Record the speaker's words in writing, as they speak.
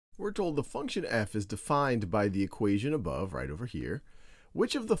We're told the function f is defined by the equation above, right over here.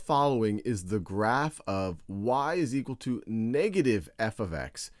 Which of the following is the graph of y is equal to negative f of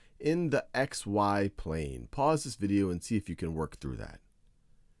x in the xy plane? Pause this video and see if you can work through that.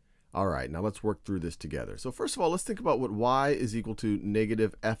 All right, now let's work through this together. So first of all, let's think about what y is equal to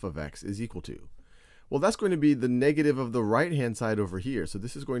negative f of x is equal to. Well, that's going to be the negative of the right-hand side over here. So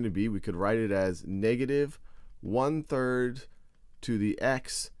this is going to be, we could write it as negative 1/3 to the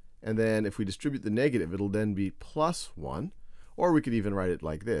x. And then if we distribute the negative, it'll then be plus 1. Or we could even write it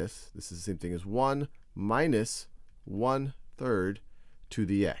like this. This is the same thing as 1 minus 1/3 to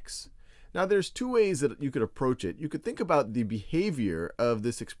the x. Now, there's two ways that you could approach it. You could think about the behavior of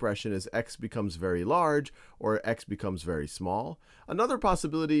this expression as x becomes very large or x becomes very small. Another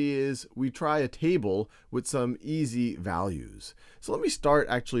possibility is we try a table with some easy values. So let me start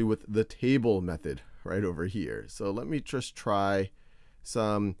actually with the table method right over here. So let me just try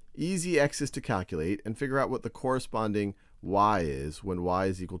some easy x's to calculate and figure out what the corresponding y is when y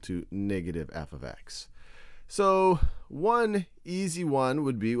is equal to negative f of x. So one easy one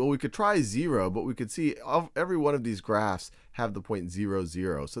would be, well, we could try 0, but we could see every one of these graphs have the point 0,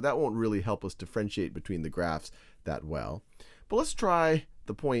 0. So that won't really help us differentiate between the graphs that well. But let's try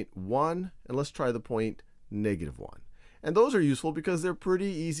the point 1, and let's try the point negative 1. And those are useful because they're pretty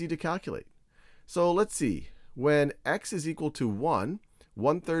easy to calculate. So let's see. When x is equal to 1,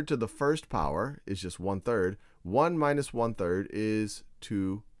 1/3 to the first power is just 1/3. 1 minus 1/3 is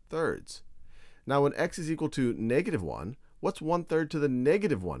 2/3. Now, when x is equal to negative 1, what's 1/3 to the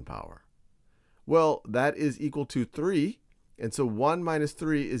negative 1 power? Well, that is equal to 3. And so 1 minus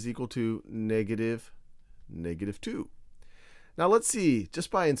 3 is equal to negative 2. Now, let's see, just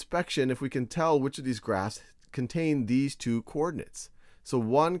by inspection, if we can tell which of these graphs contain these two coordinates. So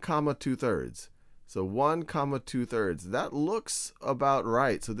 1 comma 2/3. So 1 comma 2/3. That looks about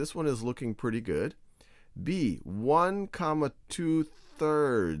right. So this one is looking pretty good. B, 1 comma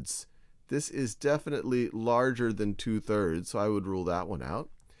 2/3. This is definitely larger than 2/3, so I would rule that one out.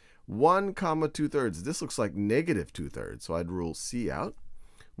 1 comma 2/3. This looks like negative 2/3, so I'd rule C out.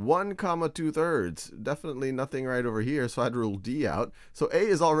 1 comma 2/3. Definitely nothing right over here, so I'd rule D out. So A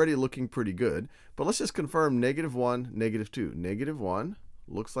is already looking pretty good. But let's just confirm negative 1, negative 2. Negative 1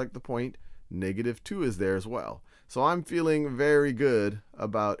 looks like the point. Negative 2 is there as well. So I'm feeling very good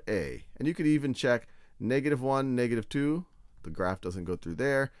about A. And you could even check negative 1, negative 2. The graph doesn't go through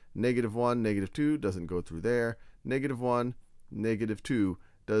there. Negative 1, negative 2 doesn't go through there. Negative 1, negative 2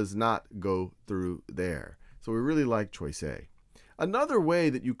 does not go through there. So we really like choice A. Another way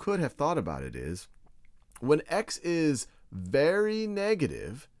that you could have thought about it is when x is very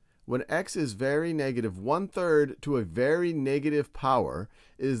negative, 1/3 to a very negative power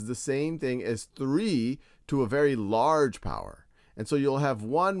is the same thing as 3 to a very large power. And so you'll have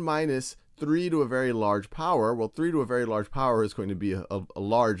 1 minus 3 to a very large power. Well, 3 to a very large power is going to be a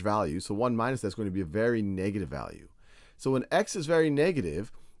large value. So 1 minus that's going to be a very negative value. So when x is very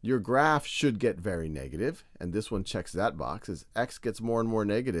negative, your graph should get very negative. And this one checks that box. As x gets more and more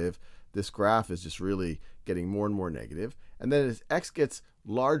negative, this graph is just really getting more and more negative. And then as x gets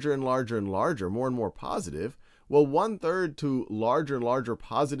larger and larger and larger, more and more positive, well, 1/3 to larger and larger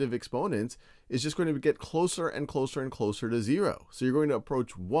positive exponents is just going to get closer and closer and closer to 0. So you're going to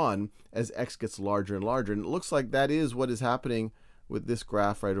approach 1 as x gets larger and larger. And it looks like that is what is happening with this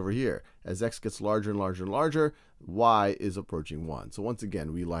graph right over here. As x gets larger and larger and larger, y is approaching 1. So once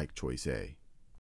again, we like choice A.